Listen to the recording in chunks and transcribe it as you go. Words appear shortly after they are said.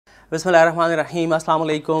Bismillahirrahmanirrahim. Assalamu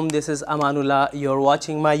alaikum. This is Amanullah. You're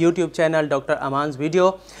watching my YouTube channel, Dr. Aman's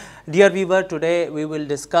video. Dear viewer, today we will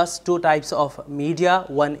discuss two types of media.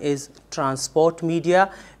 One is transport media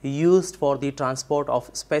used for the transport of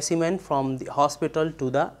specimen from the hospital to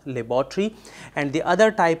the laboratory, and the other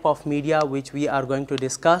type of media which we are going to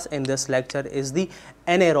discuss in this lecture is the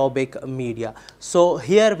anaerobic media. So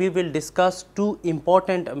here we will discuss two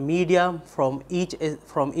important media from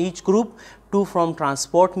each group, two from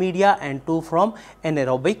transport media and two from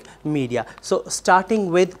anaerobic media. So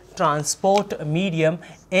starting with transport medium,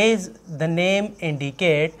 as the name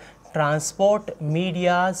indicate, transport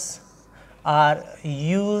medias are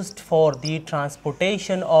used for the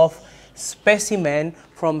transportation of specimen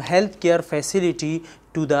from healthcare facility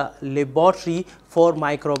to the laboratory for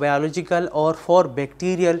microbiological or for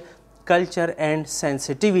bacterial culture and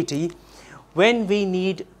sensitivity. When we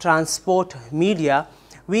need transport media,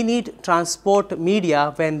 we need transport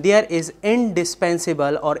media when there is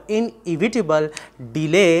indispensable or inevitable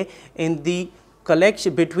delay in the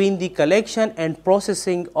collection between the collection and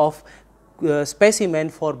processing of specimen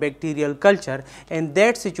for bacterial culture. In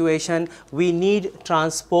that situation, we need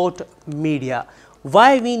transport media.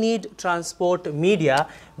 Why we need transport media?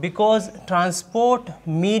 Because transport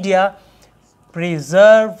media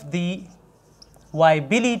preserve the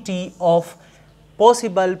viability of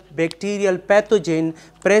possible bacterial pathogen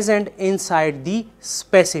present inside the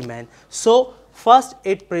specimen. So first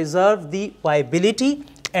it preserves the viability,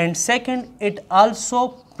 and second it also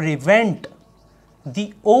prevent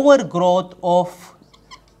the overgrowth of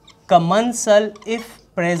commensal if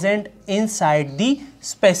present inside the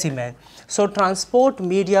specimen. So transport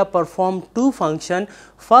media perform two functions.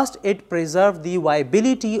 First, it preserves the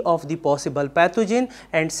viability of the possible pathogen,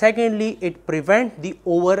 and secondly, it prevents the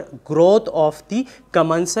overgrowth of the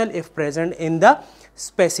commensal if present in the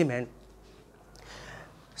specimen.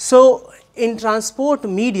 So in transport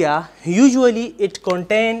media, usually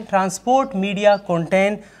transport media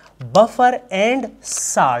contain buffer and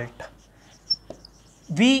salt.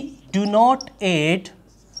 We do not add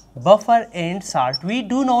buffer and salt. We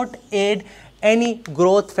do not add any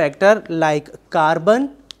growth factor like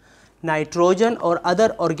carbon, nitrogen or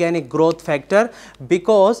other organic growth factor,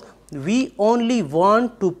 because we only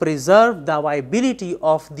want to preserve the viability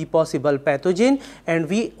of the possible pathogen and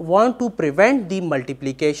we want to prevent the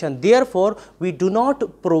multiplication. Therefore, we do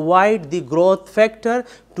not provide the growth factor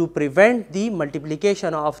to prevent the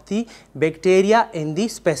multiplication of the bacteria in the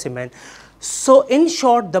specimen. So in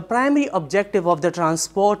short, the primary objective of the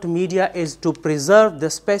transport media is to preserve the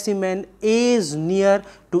specimen as near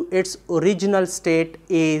to its original state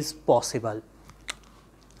as possible.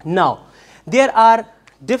 Now, there are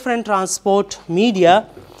different transport media.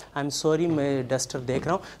 I'm sorry, my duster dekh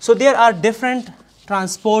raha hu. So there are different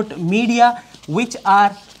transport media which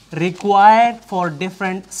are required for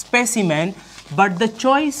different specimen, but the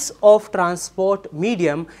choice of transport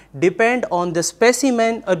medium depend on the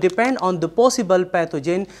specimen or depend on the possible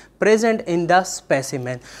pathogen present in the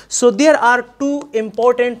specimen. So there are two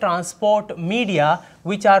important transport media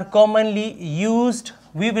which are commonly used.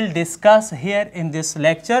 We will discuss here in this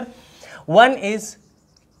lecture. One is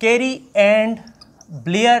Carey and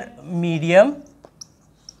Blair medium.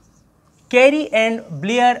 Carey and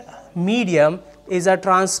Blair medium is a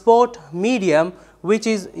transport medium which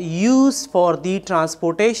is used for the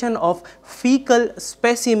transportation of fecal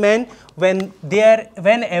specimen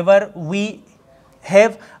whenever we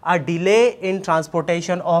have a delay in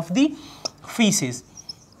transportation of the feces.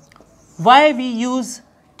 Why we use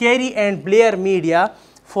Carey and Blair media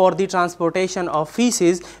for the transportation of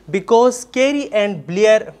feces? Because Carey and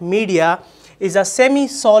Blair media is a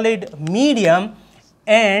semi-solid medium,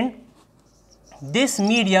 and this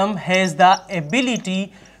medium has the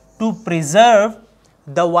ability to preserve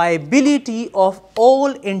the viability of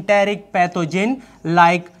all enteric pathogen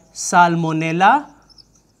like Salmonella,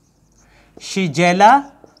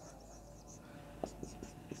 Shigella,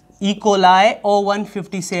 E. coli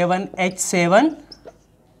O157H7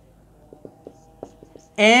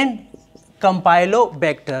 and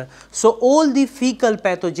Campylobacter. So all the fecal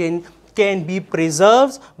pathogen can be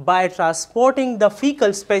preserved by transporting the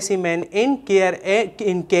fecal specimen in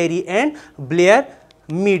Carey and Blair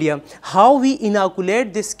medium. How we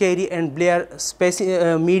inoculate this Carey and Blair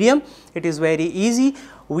medium? It is very easy.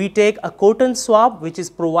 We take a cotton swab which is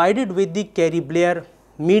provided with the Carey-Blair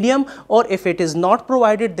medium, or if it is not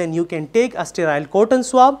provided, then you can take a sterile cotton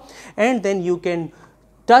swab and then you can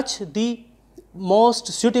touch the most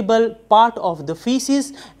suitable part of the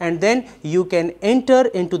feces, and then you can enter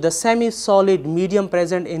into the semi-solid medium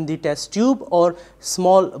present in the test tube or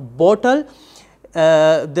small bottle.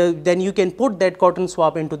 then you can put that cotton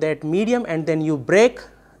swab into that medium, and then you break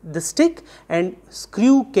the stick and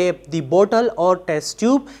screw cap the bottle or test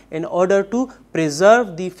tube in order to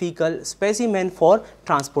preserve the fecal specimen for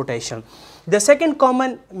transportation. The second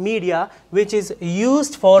common media which is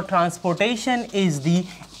used for transportation is the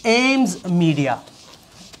Ames media.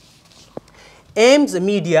 Ames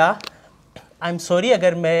media, I'm sorry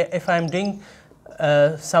if I am doing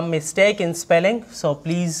some mistake in spelling, so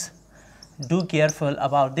please do careful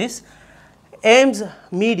about this. Ames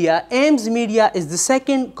media is the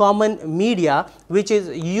second common media which is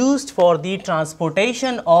used for the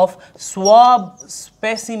transportation of swab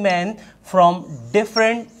specimen from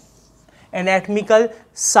different anatomical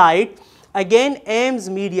site. Again,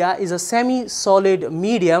 Ames media is a semi-solid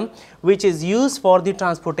medium which is used for the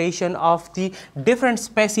transportation of the different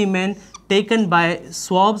specimen taken by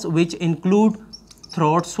swabs, which include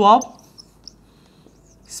throat swab,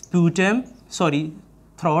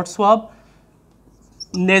 throat swab,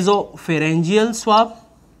 nasopharyngeal swab,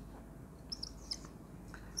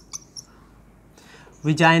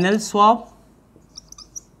 vaginal swab,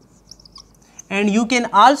 and you can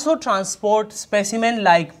also transport specimen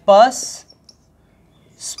like pus,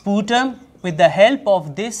 sputum with the help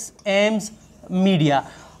of this Ames media.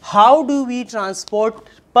 How do we transport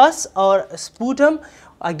pus or sputum?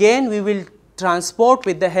 Again, we will transport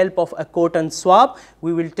with the help of a cotton swab.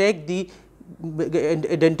 We will take the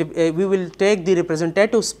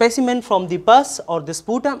representative specimen from the pus or the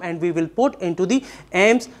sputum, and we will put into the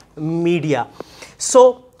Ames media.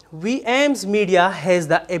 So, Ames media has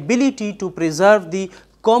the ability to preserve the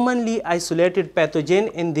commonly isolated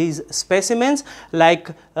pathogen in these specimens, like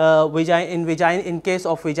in case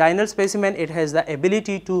of vaginal specimen, it has the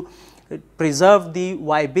ability to preserve the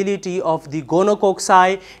viability of the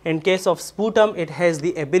gonococci. In case of sputum, it has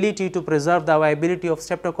the ability to preserve the viability of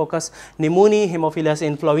Streptococcus pneumoniae, Haemophilus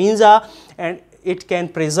influenza, and it can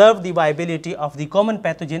preserve the viability of the common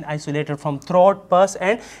pathogen isolated from throat, pus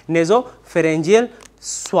and nasopharyngeal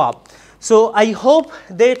swab. So, I hope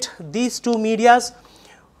that these two medias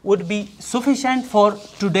would be sufficient for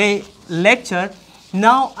today's lecture.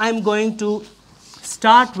 Now, I am going to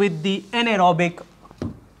start with the anaerobic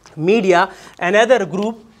media, another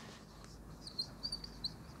group.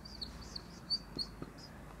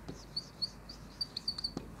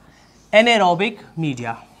 Anaerobic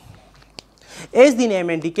media. As the name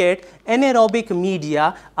indicates, anaerobic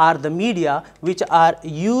media are the media which are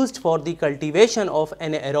used for the cultivation of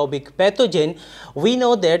anaerobic pathogen. We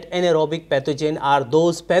know that anaerobic pathogen are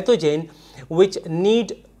those pathogen which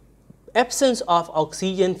need absence of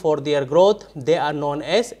oxygen for their growth. They are known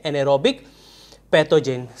as anaerobic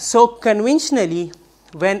pathogen. So, conventionally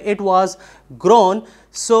when it was grown,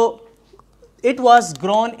 so it was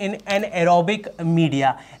grown in anaerobic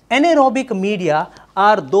media. Anaerobic media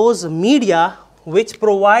are those media which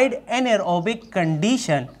provide anaerobic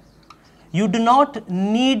condition. You do not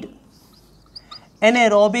need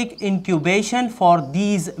anaerobic incubation for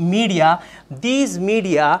these media. These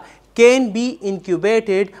media can be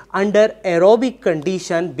incubated under aerobic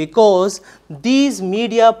condition because these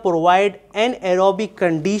media provide an aerobic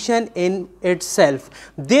condition in itself.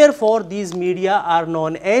 Therefore, these media are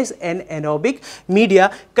known as anaerobic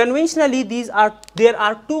media. Conventionally, there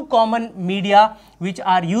are two common media which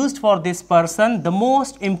are used for this person. The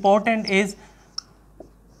most important is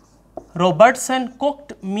Robertson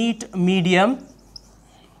cooked meat medium,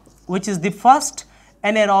 which is the first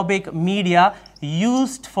anaerobic media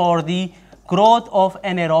used for the growth of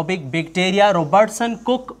anaerobic bacteria. Robertson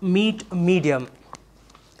cooked meat medium.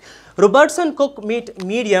 Robertson cooked meat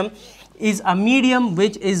medium is a medium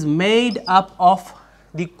which is made up of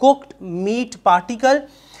the cooked meat particle,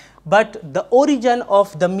 but the origin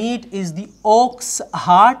of the meat is the ox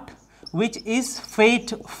heart, which is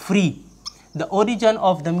fat free. The origin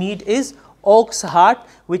of the meat is ox heart,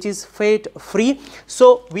 which is fat free.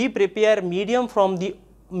 So, we prepare medium from the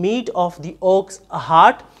meat of the ox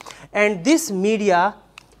heart, and this media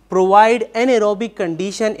provide anaerobic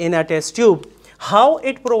condition in a test tube. How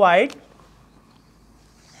it provide?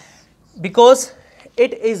 Because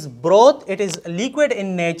it is broth, it is liquid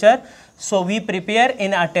in nature. So, we prepare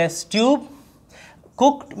in a test tube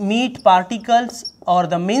cooked meat particles or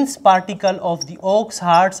the mince particle of the ox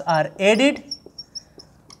hearts are added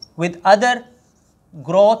with other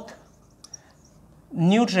growth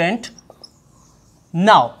nutrient.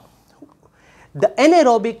 Now, the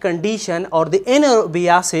anaerobic condition or the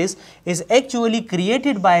anaerobiasis is actually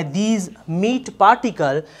created by these meat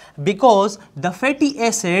particle because the fatty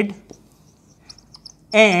acid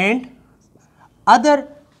and other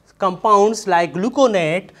compounds like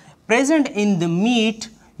gluconate present in the meat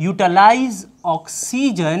utilize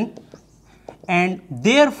oxygen and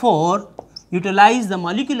therefore utilize the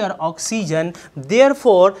molecular oxygen.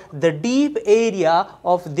 Therefore, the deep area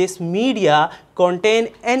of this media contain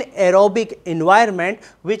anaerobic environment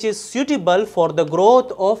which is suitable for the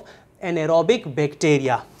growth of anaerobic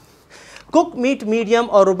bacteria. Cooked meat medium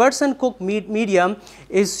or Robertson cooked meat medium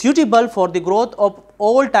is suitable for the growth of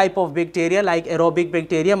all type of bacteria like aerobic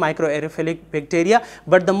bacteria, microaerophilic bacteria,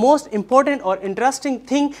 but the most important or interesting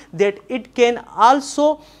thing that it can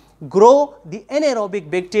also grow the anaerobic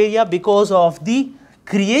bacteria because of the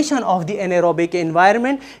creation of the anaerobic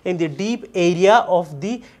environment in the deep area of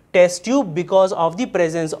the test tube because of the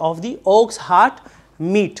presence of the ox heart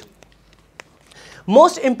meat.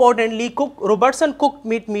 Most importantly, Robertson cooked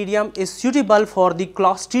meat medium is suitable for the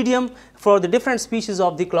Clostridium, for the different species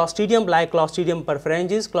of the Clostridium like Clostridium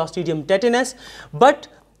perfringens, Clostridium tetanus, but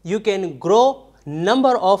you can grow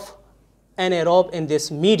number of anaerobe in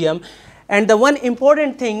this medium. And the one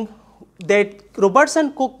important thing that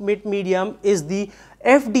Robertson cooked meat medium is the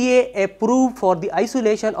FDA approved for the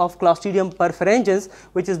isolation of Clostridium perfringens,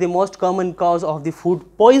 which is the most common cause of the food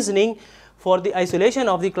poisoning, for the isolation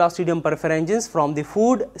of the Clostridium perfringens from the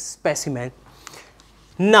food specimen.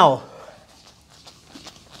 Now,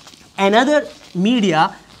 another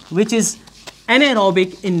media which is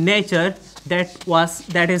anaerobic in nature that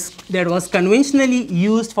was conventionally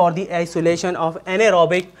used for the isolation of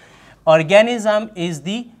anaerobic organism is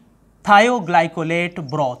the thioglycolate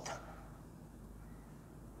broth.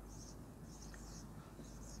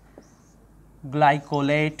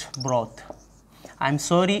 Glycolate broth. I'm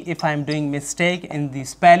sorry if I'm doing mistake in the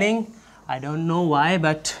spelling. I don't know why,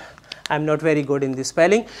 but I'm not very good in the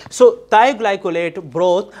spelling. So thioglycolate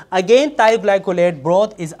broth, again thioglycolate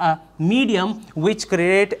broth is a medium which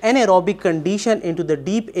create anaerobic condition into the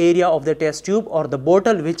deep area of the test tube or the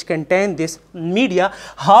bottle which contain this media.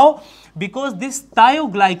 How? Because this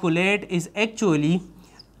thioglycolate is actually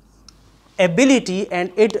ability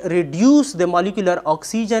and it reduce the molecular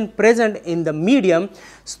oxygen present in the medium.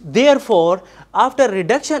 Therefore, after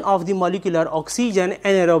reduction of the molecular oxygen,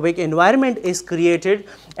 anaerobic environment is created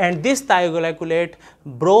and this thioglycolate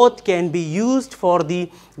broth can be used for the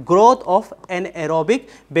growth of anaerobic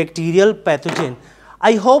bacterial pathogen.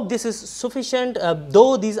 I hope this is sufficient,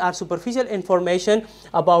 though these are superficial information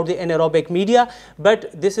about the anaerobic media,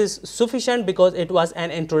 but this is sufficient because it was an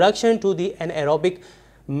introduction to the anaerobic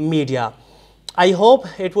media. I hope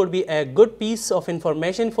it would be a good piece of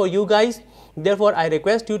information for you guys. Therefore, I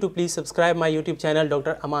request you to please subscribe my YouTube channel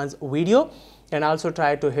Dr. Aman's video and also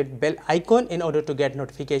try to hit bell icon in order to get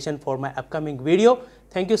notification for my upcoming video.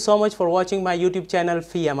 Thank you so much for watching my YouTube channel.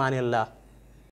 Fi Amanillah.